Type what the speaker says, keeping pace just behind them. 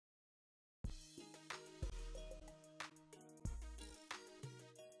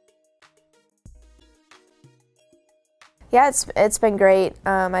Yeah, it's been great.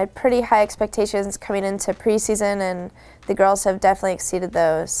 I had pretty high expectations coming into preseason, and the girls have definitely exceeded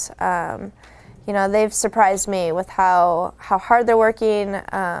those. You know, they've surprised me with how hard they're working,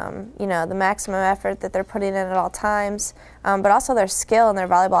 you know, the maximum effort that they're putting in at all times, but also their skill and their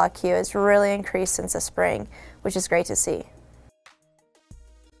volleyball IQ has really increased since the spring, which is great to see.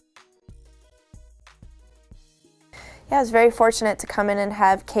 Yeah, I was very fortunate to come in and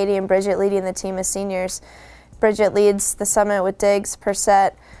have Katie and Bridget leading the team as seniors. Bridget leads the summit with digs per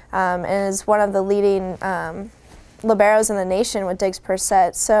set and is one of the leading liberos in the nation with digs per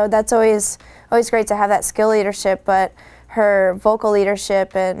set. So that's always great to have that skill leadership, but her vocal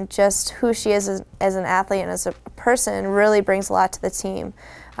leadership and just who she is as an athlete and as a person really brings a lot to the team.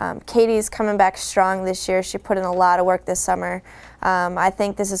 Katie's coming back strong this year. She put in a lot of work this summer. I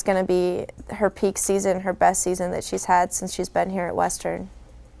think this is going to be her peak season, her best season that she's had since she's been here at Western.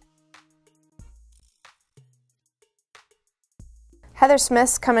 Heather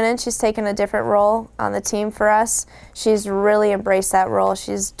Smith's coming in. She's taken a different role on the team for us. She's really embraced that role.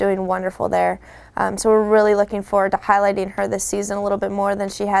 She's doing wonderful there. So we're really looking forward to highlighting her this season a little bit more than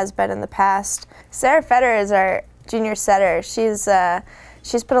she has been in the past. Sarah Feder is our junior setter. She's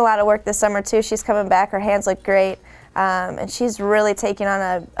put a lot of work this summer too. She's coming back. Her hands look great. And she's really taking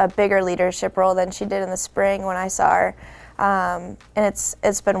on a bigger leadership role than she did in the spring when I saw her. And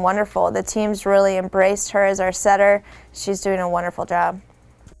it's been wonderful. The team's really embraced her as our setter. She's doing a wonderful job.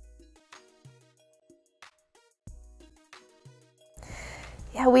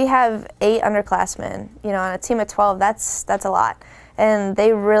 Yeah, we have 8 underclassmen. You know, on a team of 12, that's a lot. And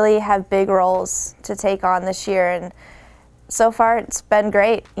they really have big roles to take on this year. And so far, it's been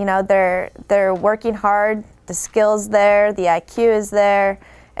great. You know, they're working hard. The skill's there, the IQ is there,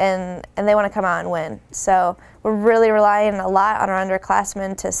 and they want to come out and win. So we're really relying a lot on our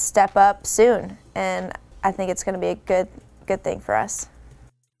underclassmen to step up soon, and I think it's going to be a good thing for us.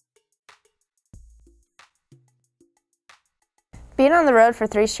 Being on the road for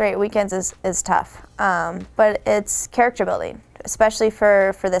 3 straight weekends is tough, but it's character building, especially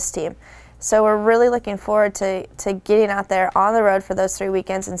for this team. So we're really looking forward to getting out there on the road for those 3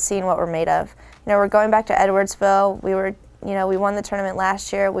 weekends and seeing what we're made of. You know, we're going back to Edwardsville. We won the tournament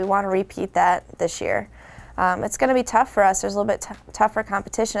last year. We want to repeat that this year. It's going to be tough for us. There's a little bit tougher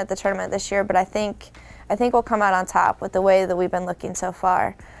competition at the tournament this year, but I think we'll come out on top with the way that we've been looking so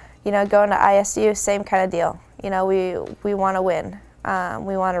far. You know, going to ISU, same kind of deal. You know, we want to win.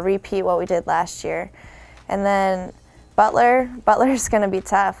 We want to repeat what we did last year. And then Butler's going to be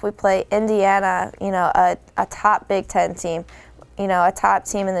tough. We play Indiana, you know, a top Big Ten team, you know, a top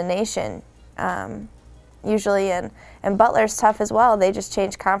team in the nation, usually, and Butler's tough as well. They just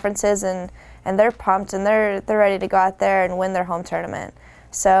changed conferences, and they're pumped, and they're ready to go out there and win their home tournament.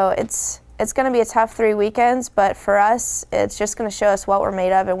 So it's going to be a tough 3 weekends, but for us, it's just going to show us what we're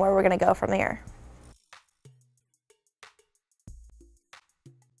made of and where we're going to go from here.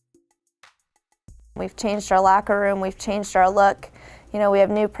 We've changed our locker room, we've changed our look. You know, we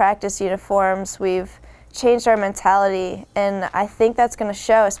have new practice uniforms, we've changed our mentality, and I think that's going to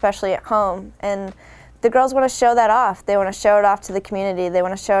show, especially at home. And the girls want to show that off. They want to show it off to the community. They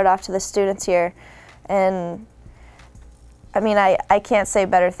want to show it off to the students here. And I mean, I can't say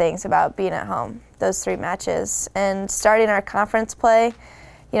better things about being at home, those 3 matches. And starting our conference play,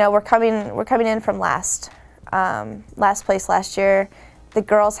 you know, we're coming in from last place last year. The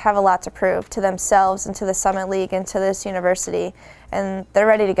girls have a lot to prove to themselves and to the Summit League and to this university, and they're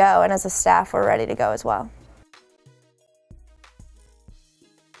ready to go, and as a staff, we're ready to go as well.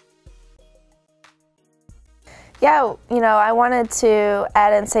 Yeah, you know, I wanted to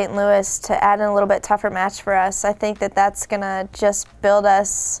add in St. Louis to add in a little bit tougher match for us. I think that's going to just build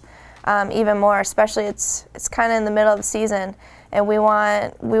us even more, especially it's kind of in the middle of the season, and we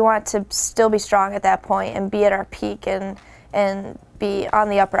want to still be strong at that point and be at our peak and be on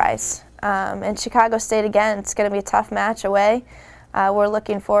the uprise. And Chicago State, again, it's going to be a tough match away. We're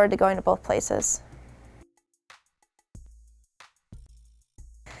looking forward to going to both places.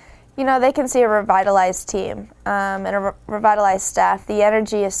 You know, they can see a revitalized team and a revitalized staff. The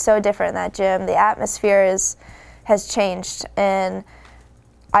energy is so different in that gym. The atmosphere has changed, and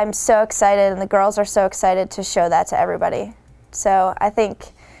I'm so excited, and the girls are so excited to show that to everybody. So I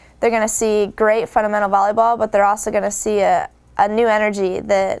think they're going to see great fundamental volleyball, but they're also going to see a new energy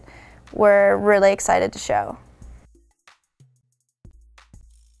that we're really excited to show.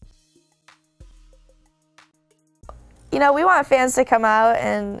 You know, we want fans to come out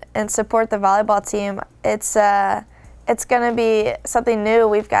and support the volleyball team. It's it's going to be something new.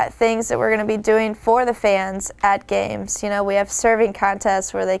 We've got things that we're going to be doing for the fans at games. You know, we have serving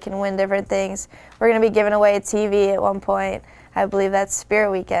contests where they can win different things. We're going to be giving away a TV at one point. I believe that's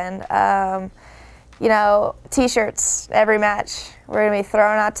Spirit Weekend. You know, T-shirts every match. We're going to be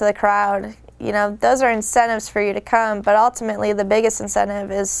throwing out to the crowd. You know, those are incentives for you to come, but ultimately the biggest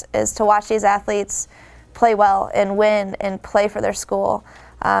incentive is to watch these athletes play well and win and play for their school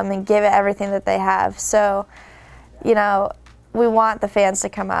and give it everything that they have. So, you know, we want the fans to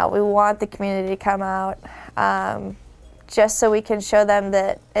come out. We want the community to come out just so we can show them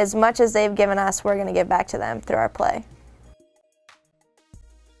that as much as they've given us, we're going to give back to them through our play.